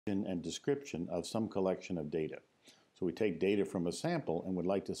and description of some collection of data. So we take data from a sample and would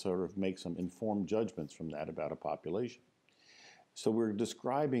like to sort of make some informed judgments from that about a population. So we're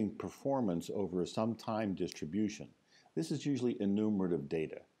describing performance over some time distribution. This is usually enumerative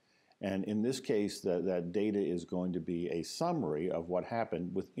data. And in this case, that data is going to be a summary of what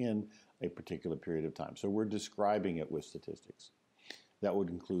happened within a particular period of time. So we're describing it with statistics. That would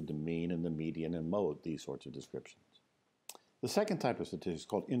include the mean and the median and mode, these sorts of descriptions. The second type of statistics is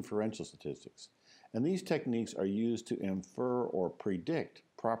called inferential statistics. And these techniques are used to infer or predict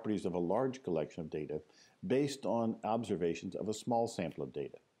properties of a large collection of data based on observations of a small sample of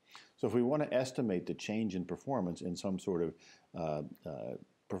data. So if we want to estimate the change in performance in some sort of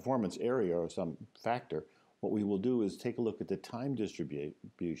performance area or some factor, what we will do is take a look at the time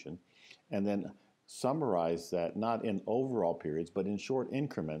distribution and then summarize that not in overall periods but in short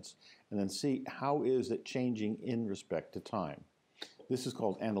increments and then see how is it changing in respect to time. This is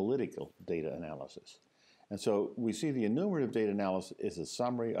called analytical data analysis. And so we see the enumerative data analysis is a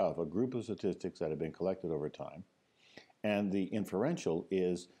summary of a group of statistics that have been collected over time, and the inferential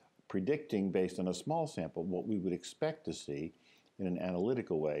is predicting based on a small sample what we would expect to see in an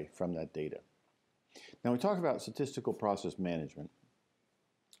analytical way from that data. Now we talk about statistical process management.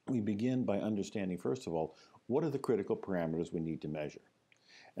 We begin by understanding, first of all, what are the critical parameters we need to measure.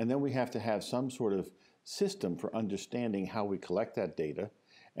 And then we have to have some sort of system for understanding how we collect that data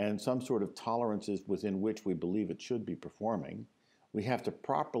and some sort of tolerances within which we believe it should be performing. We have to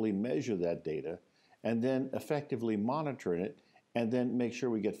properly measure that data and then effectively monitor it and then make sure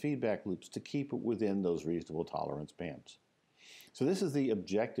we get feedback loops to keep it within those reasonable tolerance bands. So this is the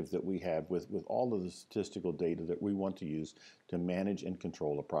objective that we have with all of the statistical data that we want to use to manage and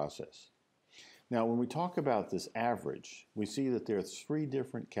control a process. Now, when we talk about this average, we see that there are three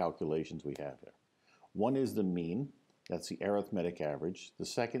different calculations we have here. One is the mean, that's the arithmetic average. The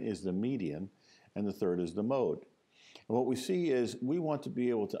second is the median, and the third is the mode. And what we see is we want to be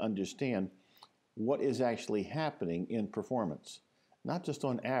able to understand what is actually happening in performance, not just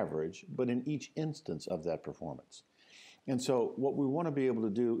on average, but in each instance of that performance. And so what we want to be able to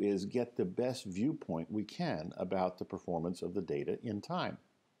do is get the best viewpoint we can about the performance of the data in time.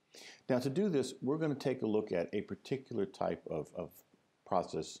 Now to do this, we're going to take a look at a particular type of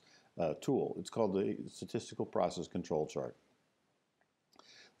process tool. It's called the Statistical Process Control Chart.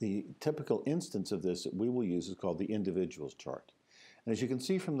 The typical instance of this that we will use is called the individuals chart. And as you can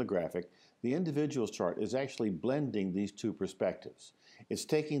see from the graphic, the individuals chart is actually blending these two perspectives. It's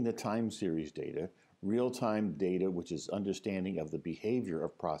taking the time series data, real-time data, which is understanding of the behavior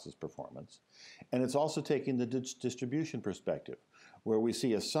of process performance, and it's also taking the distribution perspective, where we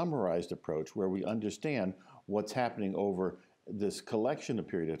see a summarized approach where we understand what's happening over this collection of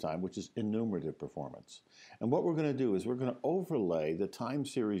period of time, which is enumerative performance. And what we're going to do is we're going to overlay the time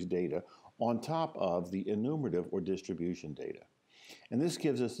series data on top of the enumerative or distribution data. And this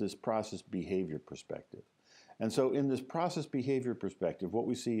gives us this process behavior perspective. And so in this process behavior perspective, what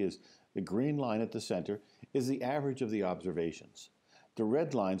we see is the green line at the center is the average of the observations. The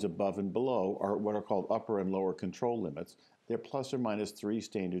red lines above and below are what are called upper and lower control limits. They're plus or minus 3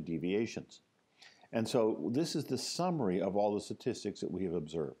 standard deviations. And so this is the summary of all the statistics that we have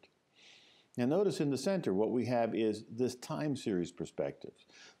observed. Now notice in the center what we have is this time series perspective.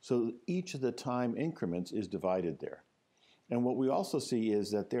 So each of the time increments is divided there. And what we also see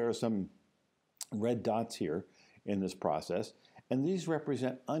is that there are some red dots here in this process, and these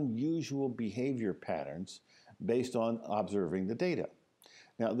represent unusual behavior patterns based on observing the data.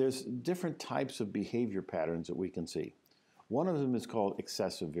 Now there's different types of behavior patterns that we can see. One of them is called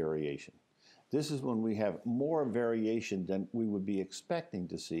excessive variation. This is when we have more variation than we would be expecting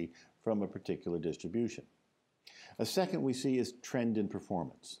to see from a particular distribution. A second we see is trend in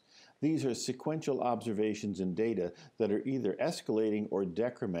performance. These are sequential observations in data that are either escalating or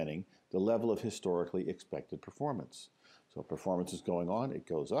decrementing the level of historically expected performance. So if performance is going on, it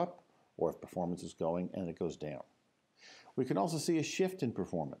goes up, or if performance is going and it goes down. We can also see a shift in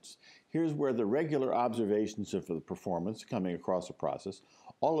performance. Here's where the regular observations of the performance coming across a process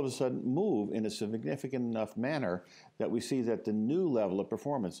all of a sudden move in a significant enough manner that we see that the new level of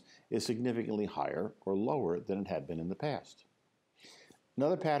performance is significantly higher or lower than it had been in the past.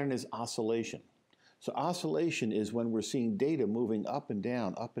 Another pattern is oscillation. So oscillation is when we're seeing data moving up and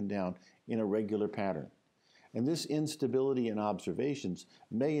down in a regular pattern. And this instability in observations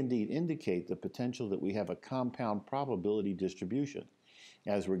may indeed indicate the potential that we have a compound probability distribution,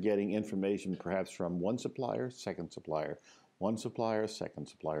 as we're getting information perhaps from one supplier, second supplier, one supplier, second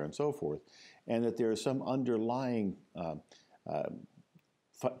supplier, and so forth, and that there is some underlying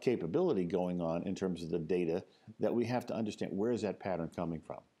capability going on in terms of the data that we have to understand where is that pattern coming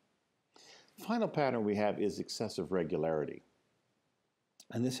from. Final pattern we have is excessive regularity.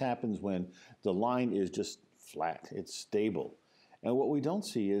 And this happens when the line is just flat, it's stable. And what we don't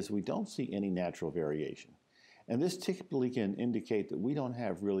see is we don't see any natural variation. And this typically can indicate that we don't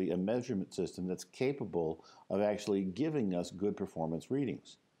have really a measurement system that's capable of actually giving us good performance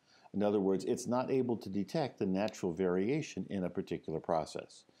readings. In other words, it's not able to detect the natural variation in a particular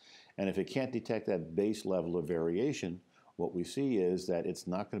process. And if it can't detect that base level of variation, what we see is that it's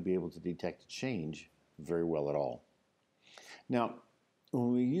not going to be able to detect change very well at all. Now,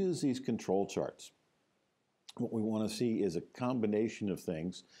 when we use these control charts, what we want to see is a combination of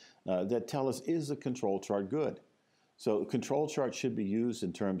things that tell us, is the control chart good? So control charts should be used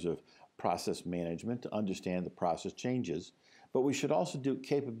in terms of process management to understand the process changes, but we should also do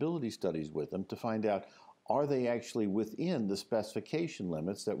capability studies with them to find out, are they actually within the specification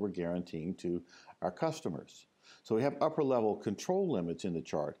limits that we're guaranteeing to our customers? So we have upper level control limits in the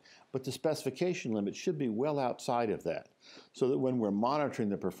chart, but the specification limit should be well outside of that, so that when we're monitoring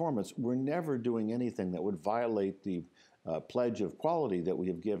the performance, we're never doing anything that would violate the pledge of quality that we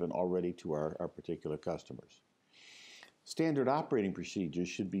have given already to our particular customers. Standard operating procedures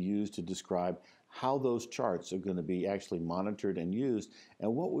should be used to describe how those charts are going to be actually monitored and used,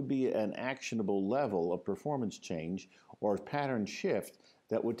 and what would be an actionable level of performance change or pattern shift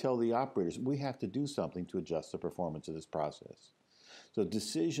that would tell the operators, we have to do something to adjust the performance of this process. So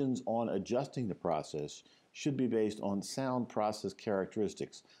decisions on adjusting the process should be based on sound process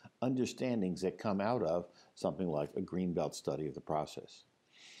characteristics, understandings that come out of something like a greenbelt study of the process.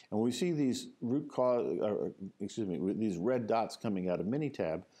 And when we see these these red dots coming out of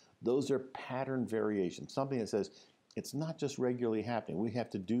Minitab, those are pattern variations, something that says it's not just regularly happening, we have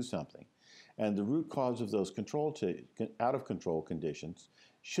to do something. And the root cause of those out of control conditions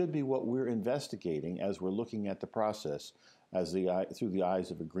should be what we're investigating as we're looking at the process through the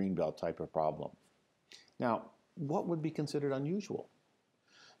eyes of a greenbelt type of problem. Now, what would be considered unusual?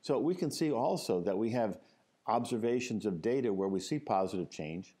 So we can see also that we have observations of data where we see positive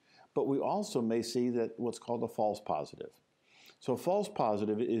change, but we also may see that what's called a false positive. So a false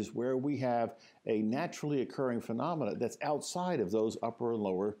positive is where we have a naturally occurring phenomena that's outside of those upper and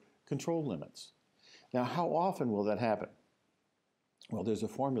lower control limits. Now, how often will that happen? Well, there's a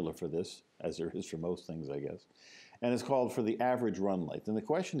formula for this, as there is for most things, I guess, and it's called for the average run length. And the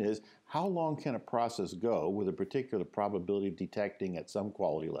question is, how long can a process go with a particular probability of detecting at some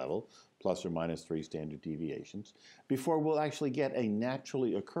quality level, plus or minus 3 standard deviations, before we'll actually get a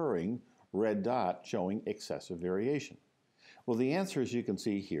naturally occurring red dot showing excessive variation? Well, the answer, as you can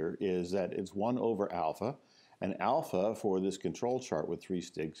see here, is that it's 1 over alpha, and alpha for this control chart with 3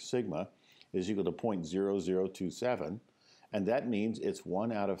 sigma is equal to 0.0027, and that means it's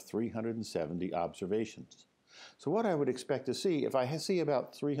 1 out of 370 observations. So what I would expect to see, if I see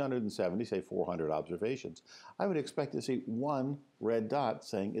about 370, say 400 observations, I would expect to see 1 red dot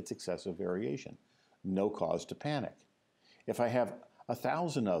saying it's excessive variation. No cause to panic. If I have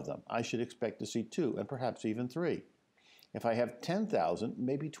 1,000 of them, I should expect to see 2 and perhaps even 3. If I have 10,000,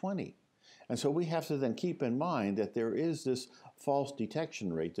 maybe 20. And so we have to then keep in mind that there is this false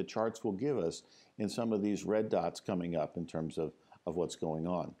detection rate that charts will give us in some of these red dots coming up in terms of what's going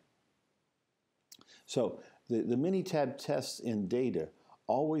on. So the Minitab tests in data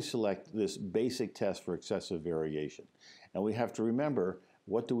always select this basic test for excessive variation. And we have to remember,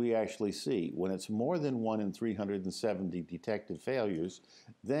 what do we actually see? When it's more than 1 in 370 detected failures,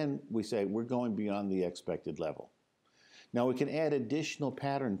 then we say we're going beyond the expected level. Now we can add additional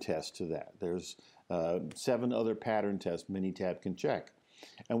pattern tests to that. There's 7 other pattern tests Minitab can check.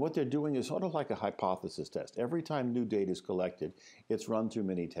 And what they're doing is sort of like a hypothesis test. Every time new data is collected, it's run through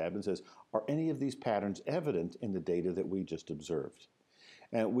Minitab and says, are any of these patterns evident in the data that we just observed?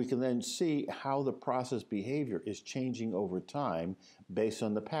 And we can then see how the process behavior is changing over time based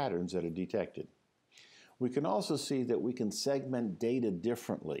on the patterns that are detected. We can also see that we can segment data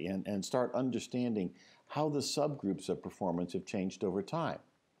differently and start understanding how the subgroups of performance have changed over time.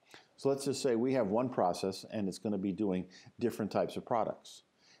 So let's just say we have one process and it's going to be doing different types of products.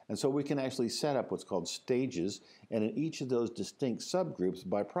 And so we can actually set up what's called stages, and in each of those distinct subgroups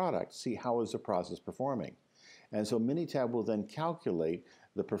by product, see how is the process performing. And so Minitab will then calculate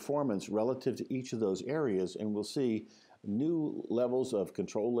the performance relative to each of those areas, and we'll see new levels of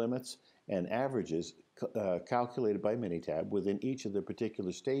control limits and averages calculated by Minitab within each of the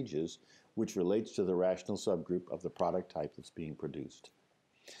particular stages, which relates to the rational subgroup of the product type that's being produced.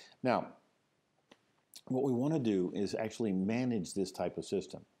 Now, what we want to do is actually manage this type of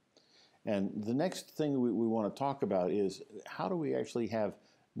system. And the next thing we want to talk about is, how do we actually have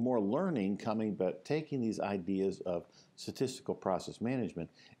more learning coming, but taking these ideas of statistical process management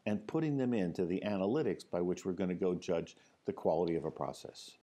and putting them into the analytics by which we're going to go judge the quality of a process.